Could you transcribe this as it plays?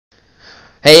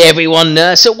Hey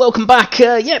everyone, so welcome back.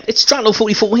 Yeah, it's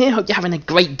Straddle44 here. Hope you're having a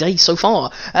great day so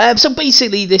far. So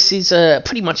basically, this is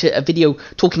pretty much a video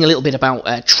talking a little bit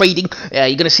about trading. You're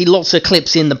going to see lots of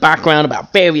clips in the background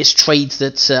about various trades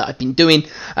that I've been doing,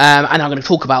 and I'm going to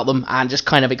talk about them and just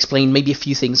kind of explain maybe a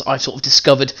few things I've sort of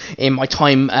discovered in my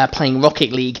time playing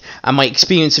Rocket League and my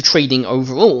experience of trading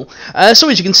overall. So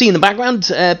as you can see in the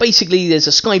background, basically there's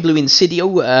a Sky Blue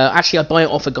Insidio. Actually, I buy it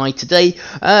off a guy today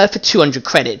for 200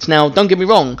 credits. Now, don't get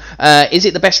me wrong, is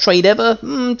it the best trade ever?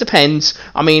 Depends.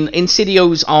 I mean,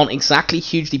 Insidios aren't exactly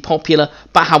hugely popular,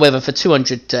 but however, for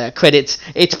 200 credits,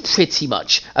 it's pretty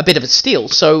much a bit of a steal.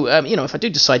 So, you know, if I do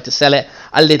decide to sell it,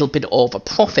 a little bit of a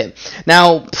profit.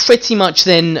 Now, pretty much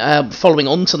then, following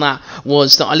on to that,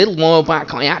 was that a little while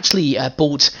back, I actually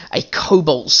bought a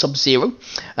Cobalt Sub-Zero,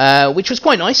 which was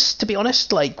quite nice, to be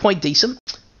honest, like, quite decent.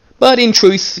 But in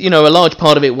truth, you know, a large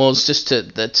part of it was just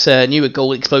that newer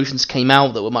gold explosions came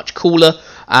out that were much cooler,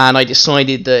 and I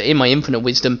decided that in my infinite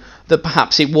wisdom that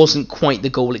perhaps it wasn't quite the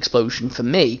gold explosion for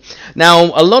me. Now,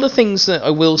 a lot of things that I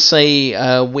will say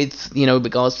with, you know,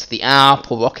 regards to the app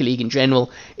or Rocket League in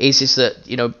general is that,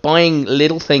 you know, buying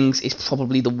little things is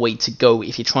probably the way to go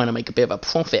if you're trying to make a bit of a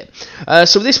profit.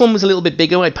 So this one was a little bit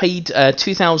bigger. I paid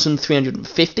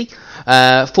 2,350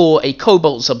 for a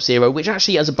Cobalt Sub-Zero, which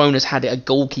actually as a bonus had a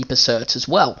goalkeeper cert as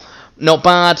well. Not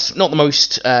bad, not the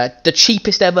most, the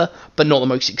cheapest ever, but not the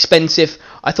most expensive.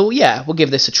 I thought, yeah, we'll give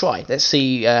this a try. Let's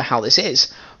see how this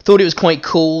is. Thought it was quite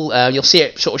cool. You'll see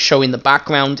it sort of show in the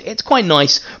background. It's quite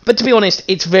nice, but to be honest,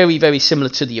 it's very, very similar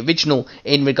to the original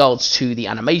in regards to the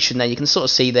animation. There, you can sort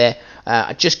of see there,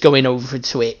 just going over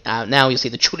to it. Now you'll see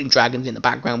the Chuling Dragons in the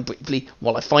background briefly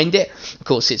while I find it. Of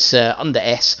course, it's under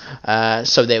S,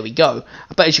 so there we go.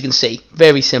 But as you can see,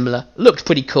 very similar. Looked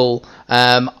pretty cool.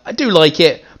 I do like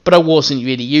it, but I wasn't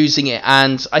really using it,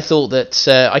 and I thought that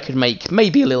I could make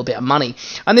maybe a little bit of money.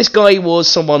 And this guy was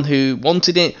someone who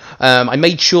wanted it. I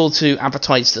made sure to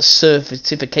advertise the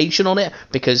certification on it,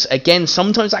 because again,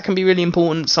 sometimes that can be really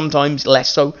important, sometimes less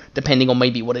so, depending on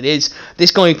maybe what it is. This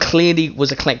guy clearly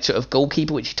was a collector of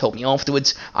goalkeeper, which he told me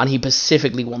afterwards, and he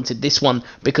specifically wanted this one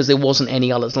because there wasn't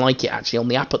any others like it actually on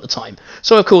the app at the time.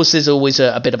 So of course, there's always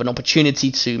a bit of an opportunity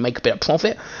to make a bit of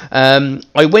profit.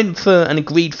 I went for and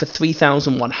agreed for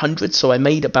 3,100, so I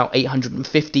made about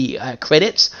 850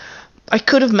 credits. I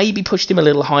could have maybe pushed him a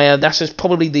little higher. That's just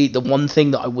probably the one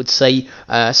thing that I would say.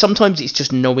 Sometimes it's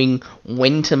just knowing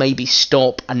when to maybe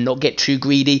stop and not get too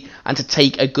greedy, and to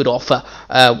take a good offer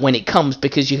when it comes,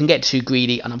 because you can get too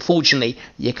greedy and unfortunately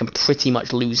you can pretty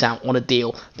much lose out on a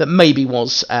deal that maybe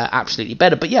was absolutely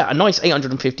better. But yeah, a nice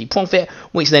 850 profit,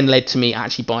 which then led to me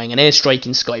actually buying an airstrike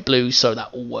in Sky Blue, so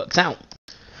that all worked out.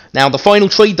 Now, the final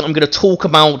trade that I'm going to talk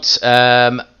about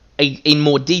in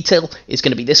more detail is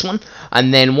going to be this one,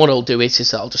 and then what I'll do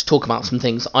is I'll just talk about some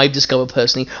things I've discovered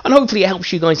personally, and hopefully it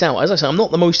helps you guys out. As I say, I'm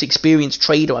not the most experienced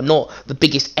trader, I'm not the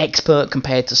biggest expert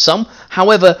compared to some.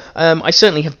 However, I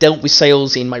certainly have dealt with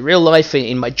sales in my real life,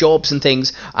 in my jobs and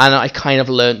things, and I kind of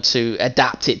learned to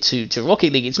adapt it to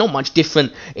Rocket League. It's not much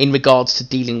different in regards to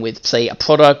dealing with, say, a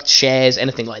product, shares,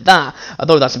 anything like that.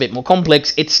 Although that's a bit more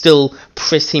complex, it's still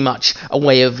pretty much a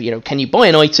way of, you know, can you buy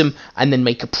an item and then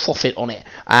make a profit on it?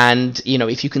 And, you know,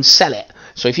 if you can sell it.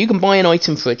 So if you can buy an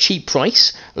item for a cheap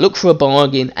price, look for a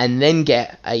bargain, and then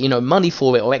get, you know, money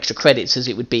for it, or extra credits as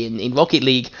it would be in Rocket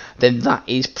League, then that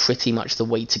is pretty much the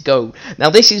way to go. Now,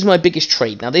 this is my biggest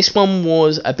trade. Now, this one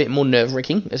was a bit more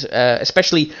nerve-wracking,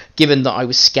 especially given that I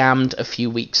was scammed a few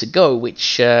weeks ago,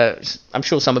 which I'm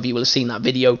sure some of you will have seen that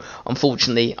video.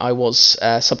 Unfortunately, I was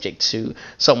subject to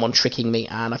someone tricking me,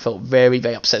 and I felt very,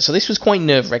 very upset. So this was quite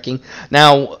nerve-wracking.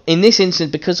 Now, in this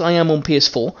instance, because I am on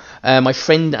PS4, my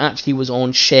friend actually was on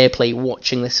SharePlay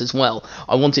watching this as well.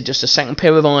 I wanted just a second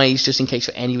pair of eyes, just in case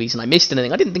for any reason I missed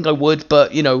anything. I didn't think I would,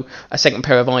 but, you know, a second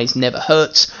pair of eyes never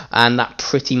hurts, and that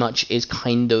pretty much is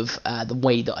kind of the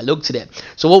way that I looked at it.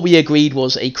 So what we agreed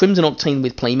was a Crimson Octane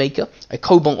with Playmaker, a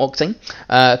Cobalt Octane,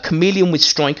 Chameleon with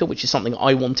Striker, which is something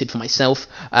I wanted for myself,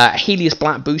 a Helios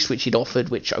Black Boost, which he'd offered,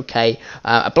 which, okay,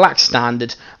 a Black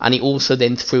Standard, and he also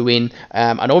then threw in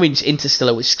an Orange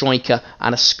Interstellar with Striker,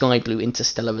 and a Sky Blue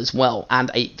Interstellar as well,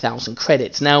 and 8,000 credits.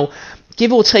 Now,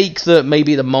 give or take that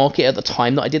maybe the market at the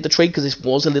time that I did the trade, because this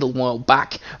was a little while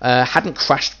back, hadn't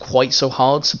crashed quite so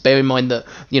hard. So bear in mind that,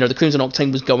 you know, the Crimson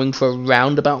Octane was going for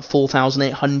around about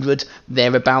 4,800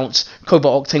 thereabouts.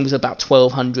 Cobalt Octane was about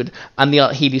 1,200, and the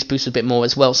Helios Boost was a bit more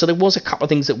as well. So there was a couple of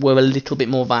things that were a little bit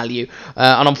more value,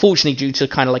 and unfortunately, due to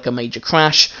kind of like a major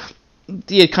crash,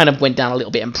 it kind of went down a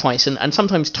little bit in price, and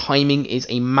sometimes timing is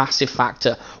a massive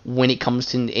factor when it comes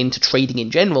to into trading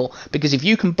in general, because if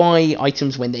you can buy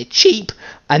items when they're cheap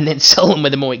and then sell them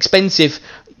when they're more expensive,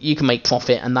 you can make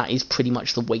profit, and that is pretty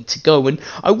much the way to go. And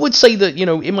I would say that, you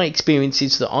know, in my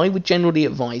experiences, that I would generally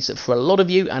advise that for a lot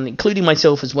of you, and including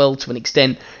myself as well to an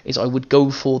extent, is I would go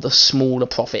for the smaller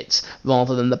profits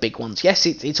rather than the big ones. Yes,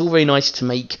 it's all very nice to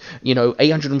make, you know,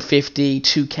 850,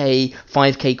 2k,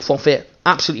 5k profit.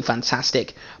 Absolutely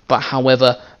fantastic, but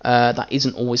however, that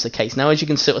isn't always the case. Now, as you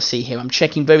can sort of see here, I'm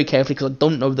checking very carefully because I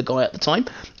don't know the guy at the time.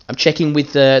 I'm checking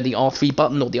with the R3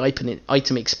 button or the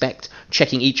item expect,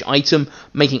 checking each item,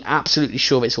 making absolutely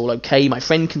sure it's all okay. My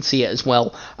friend can see it as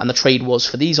well, and the trade was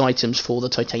for these items for the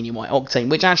titanium white octane,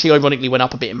 which actually ironically went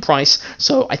up a bit in price,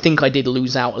 so I think I did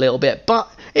lose out a little bit, but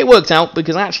it worked out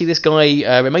because actually this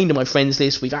guy remained on my friends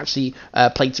list. We've actually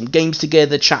played some games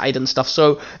together, chatted and stuff,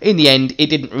 so in the end it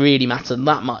didn't really matter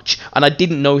that much, and I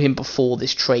didn't know him before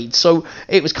this trade, so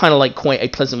it was kind of like quite a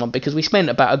pleasant one because we spent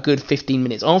about a good 15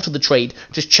 minutes after the trade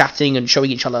just chatting and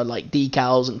showing each other like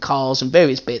decals and cars and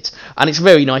various bits, and it's a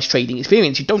very nice trading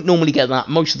experience. You don't normally get that.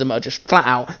 Most of them are just flat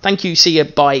out, thank you, see ya,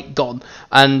 bye, gone,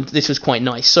 and this was quite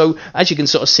nice. So as you can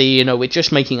sort of see, you know, we're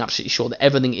just making absolutely sure that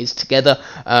everything is together.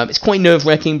 It's quite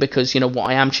nerve-wracking because, you know, what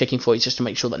I am checking for is just to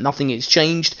make sure that nothing is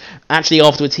changed. Actually,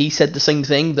 afterwards he said the same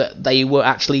thing, that they were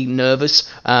actually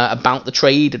nervous about the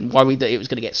trade and worried that it was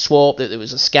going to get swapped, that it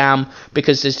was a scam,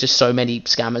 because there's just so many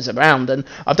scammers around. And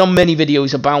I've done many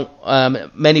videos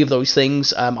about many of those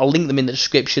things. I'll link them in the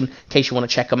description in case you want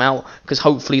to check them out, because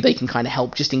hopefully they can kind of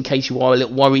help just in case you are a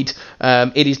little worried.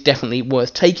 It is definitely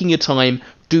worth taking your time.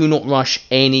 Do not rush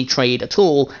any trade at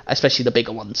all, especially the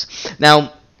bigger ones.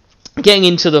 Now, getting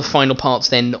into the final parts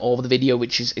then of the video,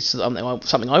 which is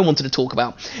something I wanted to talk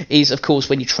about, is of course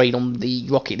when you trade on the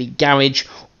Rocket League Garage,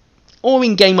 or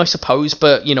in game, I suppose,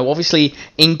 but, you know, obviously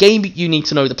in game you need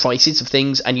to know the prices of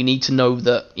things, and you need to know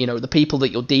that, you know, the people that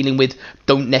you're dealing with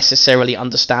don't necessarily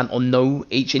understand or know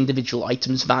each individual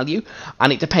item's value,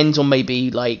 and it depends on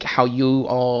maybe like how you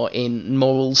are in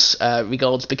morals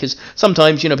regards, because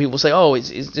sometimes, you know, people say, oh, this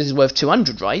is worth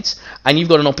 200, right? And you've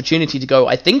got an opportunity to go,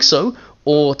 I think so,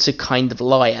 or to kind of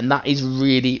lie, and that is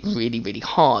really, really, really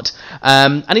hard.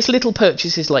 And it's little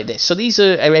purchases like this. So these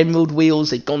are emerald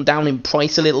wheels. They've gone down in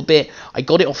price a little bit. I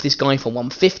got it off this guy for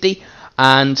 150.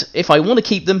 And if I want to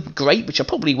keep them, great, which I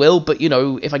probably will, but, you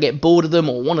know, if I get bored of them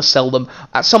or want to sell them,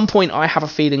 at some point I have a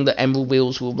feeling that emerald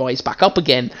wheels will rise back up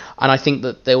again, and I think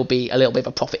that there will be a little bit of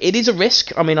a profit. It is a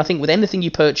risk. I mean, I think with anything you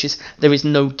purchase, there is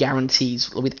no guarantees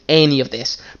with any of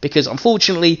this, because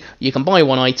unfortunately, you can buy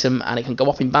one item and it can go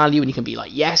up in value, and you can be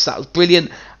like, yes, that was brilliant,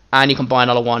 and you can buy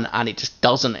another one and it just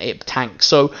doesn't, it tanks.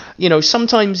 So, you know,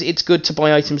 sometimes it's good to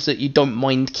buy items that you don't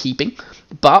mind keeping,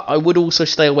 but I would also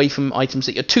stay away from items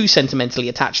that you're too sentimentally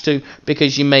attached to,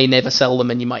 because you may never sell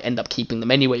them and you might end up keeping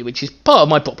them anyway, which is part of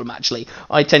my problem actually.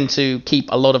 I tend to keep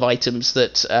a lot of items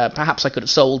that perhaps I could have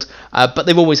sold, but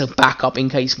they're always a backup in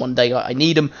case one day I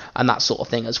need them, and that sort of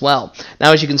thing as well.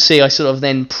 Now, as you can see, I sort of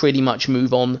then pretty much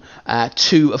move on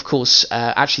to, of course,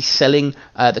 actually selling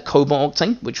the cobalt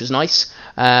octane, which was nice.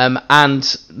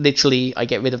 And literally I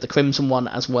get rid of the crimson one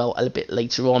as well a little bit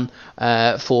later on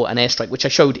for an airstrike, which I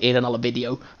showed in another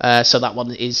video, so that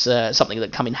one is something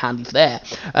that come in handy for there.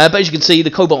 But as you can see,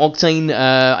 the cobalt octane,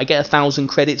 I get 1,000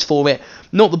 credits for it.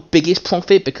 Not the biggest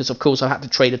profit, because of course I had to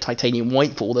trade a titanium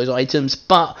white for all those items,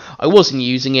 but I wasn't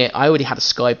using it. I already had a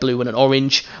sky blue and an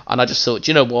orange, and I just thought,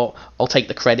 you know what, I'll take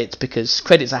the credits, because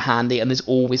credits are handy and there's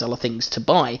always other things to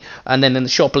buy. And then in the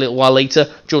shop a little while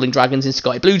later, Dueling Dragons in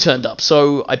sky blue turned up,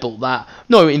 so I bought that.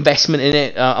 No investment in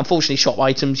it. Unfortunately, shop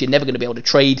items you're never going to be able to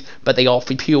trade, but they are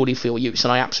purely for your use,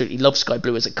 and I absolutely love sky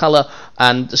blue as a colour,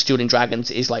 and the Dueling Dragons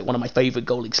is like one of my favourite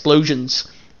gold explosions.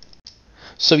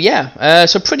 So yeah,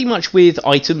 so pretty much with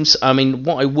items, I mean,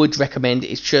 what I would recommend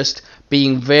is just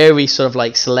being very sort of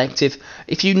like selective.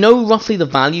 If you know roughly the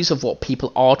values of what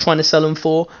people are trying to sell them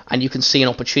for, and you can see an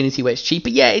opportunity where it's cheaper,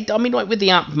 yeah, I mean, like with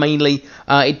the app mainly,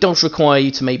 it does require you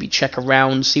to maybe check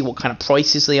around, see what kind of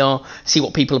prices they are, see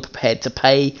what people are prepared to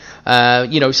pay.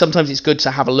 You know, sometimes it's good to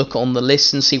have a look on the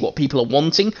list and see what people are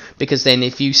wanting, because then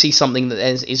if you see something that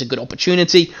is a good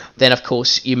opportunity, then of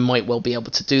course you might well be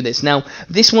able to do this. Now,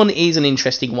 this one is an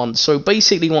interesting one. So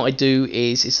basically what I do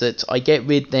is that I get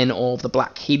rid then of the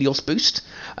black Helios boost.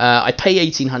 I pay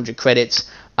 1,800 credits,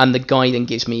 and the guy then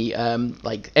gives me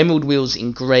like emerald wheels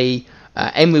in grey,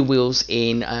 emerald wheels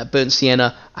in burnt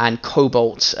sienna, and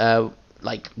cobalt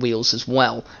like wheels as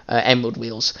well, emerald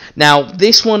wheels. Now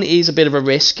this one is a bit of a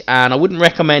risk, and I wouldn't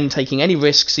recommend taking any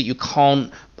risks that you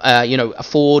can't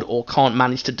afford or can't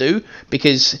manage to do,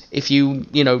 because if you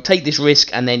take this risk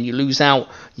and then you lose out,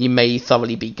 you may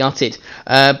thoroughly be gutted.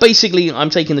 Basically, I'm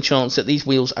taking the chance that these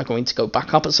wheels are going to go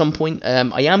back up at some point.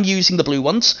 I am using the blue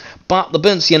ones, but the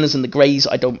burnt siennas and the greys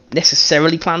I don't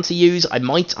necessarily plan to use. I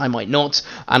might not,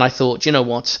 and I thought, you know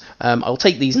what, I'll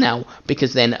take these now,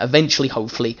 because then eventually,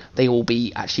 hopefully, they will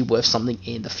be actually worth something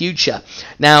in the future.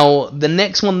 Now, the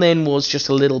next one then was just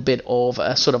a little bit of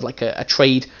a sort of like a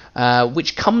trade,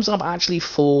 which comes up actually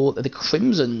for the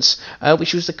Crimsons,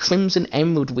 which was the Crimson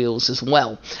Emerald wheels as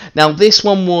well. Now, this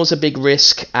one was a big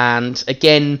risk, and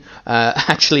again,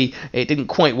 actually, it didn't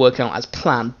quite work out as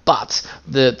planned, but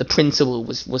the principle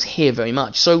was here very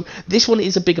much. So this one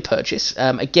is a bigger purchase.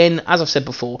 Again, as I've said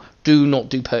before, do not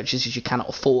do purchases you cannot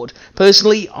afford.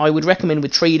 Personally, I would recommend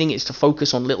with trading is to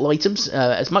focus on little items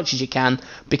as much as you can,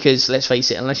 because let's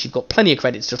face it, unless you've got plenty of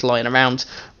credits just lying around,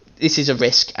 this is a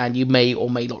risk, and you may or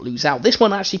may not lose out. This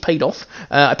one actually paid off.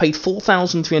 I paid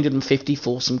 4,350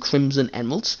 for some Crimson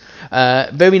Emeralds.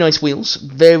 Very nice wheels,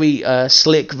 very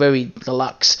slick, very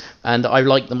deluxe, and I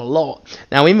like them a lot.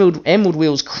 Now, Emerald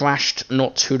wheels crashed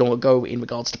not too long ago in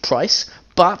regards to price,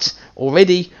 but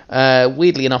already,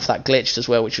 weirdly enough, that glitched as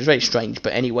well, which was very strange.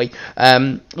 But anyway,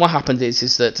 what happened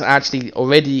is that actually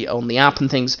already on the app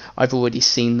and things, I've already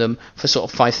seen them for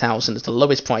sort of 5,000 as the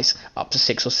lowest price, up to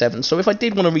 6 or 7. So if I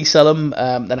did want to resell them,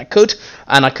 then I could,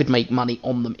 and I could make money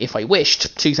on them if I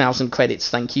wished. 2,000 credits,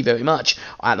 thank you very much.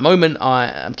 At the moment, I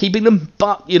am keeping them,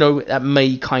 but that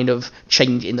may kind of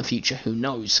change in the future. Who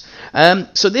knows?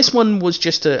 So this one was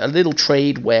just a little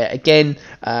trade where, again,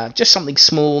 just something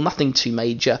small, nothing too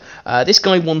major. This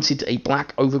guy wanted a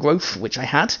black overgrowth, which I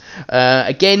had.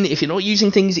 Again, if you're not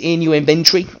using things in your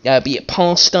inventory, be it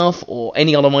past stuff or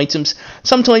any other items,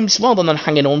 sometimes rather than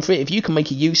hanging on for it, if you can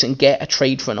make a use and get a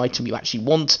trade for an item you actually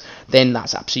want, then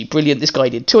that's absolutely brilliant. This guy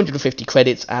did 250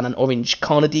 credits and an orange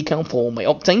Kana decal for my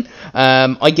Octane.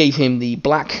 I gave him the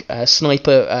black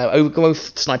sniper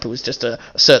overgrowth. Sniper was just a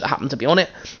cert that happened to be on it.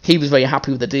 He was very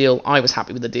happy with the deal. I was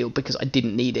happy with the deal because I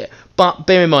didn't need it. But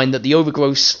bear in mind that the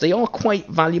overgrowths, they are quite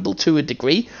valuable to a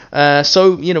degree.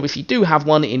 So, if you do have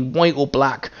one in white or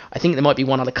black, I think there might be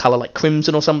one other colour like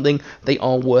crimson or something, they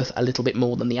are worth a little bit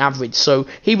more than the average. So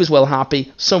he was well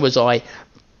happy, so was I.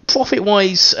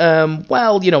 Profit-wise, I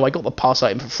got the pass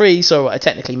item for free, so I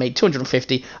technically made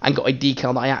 250 and got a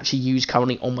decal that I actually use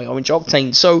currently on my orange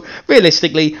Octane. So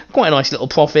realistically, quite a nice little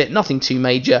profit, nothing too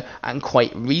major, and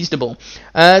quite reasonable.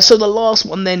 So the last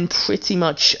one then, pretty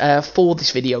much for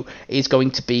this video, is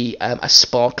going to be a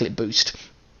Sparklet boost.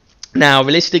 Now,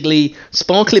 realistically,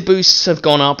 Sparklet boosts have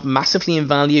gone up massively in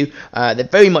value. They're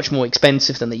very much more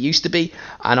expensive than they used to be,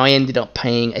 and I ended up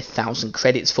paying 1,000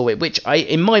 credits for it, which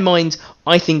in my mind,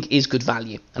 I think is good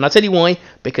value. And I'll tell you why,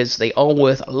 because they are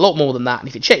worth a lot more than that, and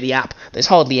if you check the app, there's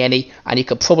hardly any, and you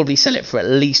could probably sell it for at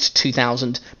least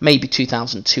 2,000, maybe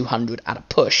 2,200 at a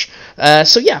push.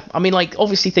 So yeah,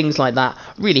 obviously things like that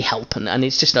really help, and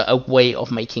it's just a way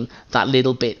of making that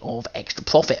little bit of extra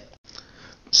profit.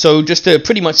 So just to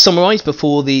pretty much summarise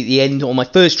before the end on my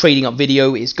first trading up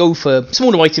video is go for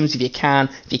smaller items if you can.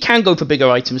 If you can, go for bigger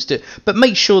items too. But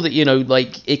make sure that,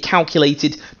 it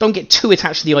calculated. Don't get too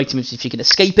attached to the items if you can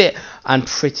escape it. And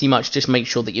pretty much just make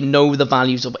sure that you know the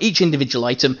values of each individual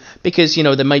item. Because,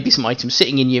 there may be some items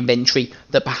sitting in your inventory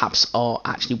that perhaps are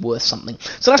actually worth something.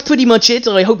 So that's pretty much it.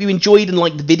 I hope you enjoyed and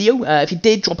liked the video. If you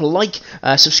did, drop a like.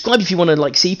 Subscribe if you want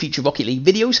to see future Rocket League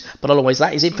videos. But otherwise,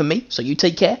 that is it for me. So you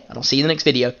take care, and I'll see you in the next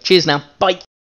video. Cheers now. Bye.